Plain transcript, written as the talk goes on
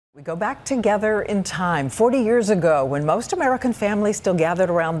We go back together in time, 40 years ago, when most American families still gathered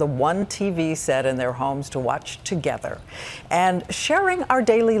around the one TV set in their homes to watch together. And sharing our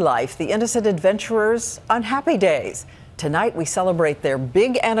daily life, the innocent adventurers on Happy Days. Tonight, we celebrate their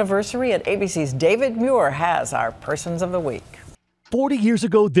big anniversary, and ABC's David Muir has our Persons of the Week. 40 years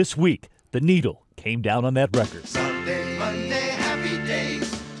ago this week, the needle came down on that record. Sunday, Monday, happy days.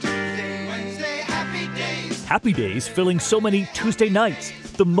 Tuesday, Wednesday, happy days. Happy Days filling so many Tuesday nights.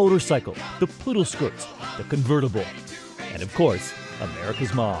 The motorcycle, the poodle skirts, the convertible, and of course,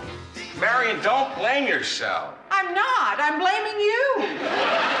 America's mom. Marion, don't blame yourself. I'm not. I'm blaming you.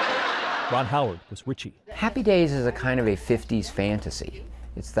 Ron Howard was Richie. Happy Days is a kind of a 50s fantasy.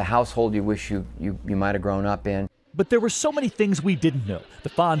 It's the household you wish you might have grown up in. But there were so many things we didn't know. The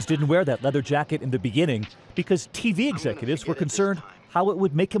Fonz didn't wear that leather jacket in the beginning because TV executives were concerned how it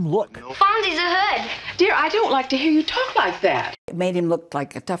would make him look. Fonzie's a hood. Dear, I don't like to hear you talk like that. It made him look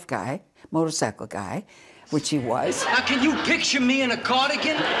like a tough guy, motorcycle guy, which he was. Now, can you picture me in a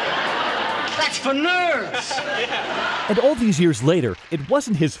cardigan? That's for nerds. And all these years later, it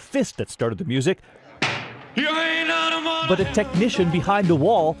wasn't his fist that started the music, but a technician behind the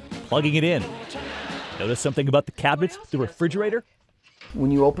wall plugging it in. Notice something about the cabinets, the refrigerator?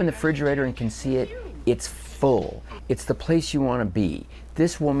 When you open the refrigerator and can see it, it's full. It's the place you want to be.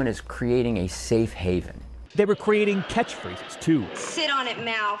 This woman is creating a safe haven. They were creating catchphrases, too. Sit on it,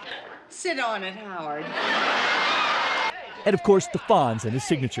 Mal. Sit on it, Howard. And of course, the Fonz and his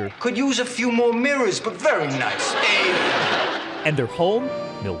signature. Could use a few more mirrors, but very nice. And their home,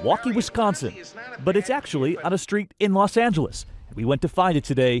 Milwaukee, Wisconsin. But it's actually on a street in Los Angeles. We went to find it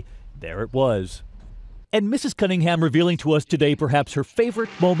today. There it was. And Mrs. Cunningham revealing to us today perhaps her favorite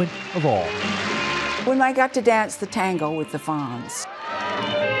moment of all. When I got to dance the tango with the Fonz,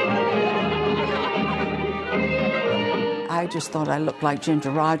 I just thought I looked like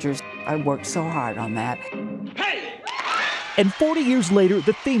Ginger Rogers. I worked so hard on that. Hey! And 40 years later,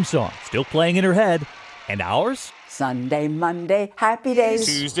 the theme song still playing in her head. And ours? Sunday, Monday, happy days.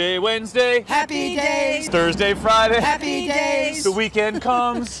 Tuesday, Wednesday, Happy days. Thursday, Friday, Happy days. the weekend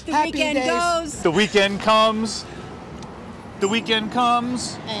comes, The weekend goes. the weekend comes, the weekend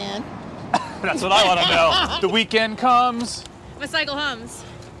comes. And That's what I want to know. The weekend comes. my cycle hums.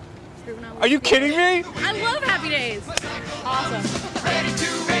 Are you kidding me? I love Happy Days. Awesome. Ready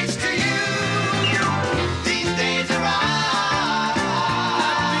to race to you. These days are ours.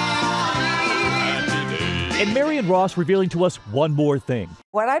 And Marion Ross revealing to us one more thing.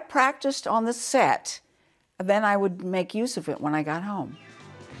 What I practiced on the set, then I would make use of it when I got home.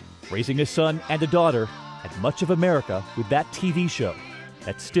 Raising a son and a daughter, and much of America with that TV show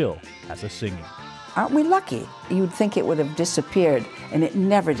that still has us singing. Aren't we lucky? You'd think it would have disappeared, and it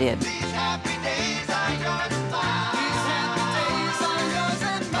never did. These happy days are yours and mine. These happy days are yours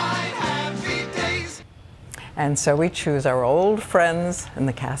and mine. Happy days. And so we choose our old friends in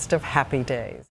the cast of Happy Days.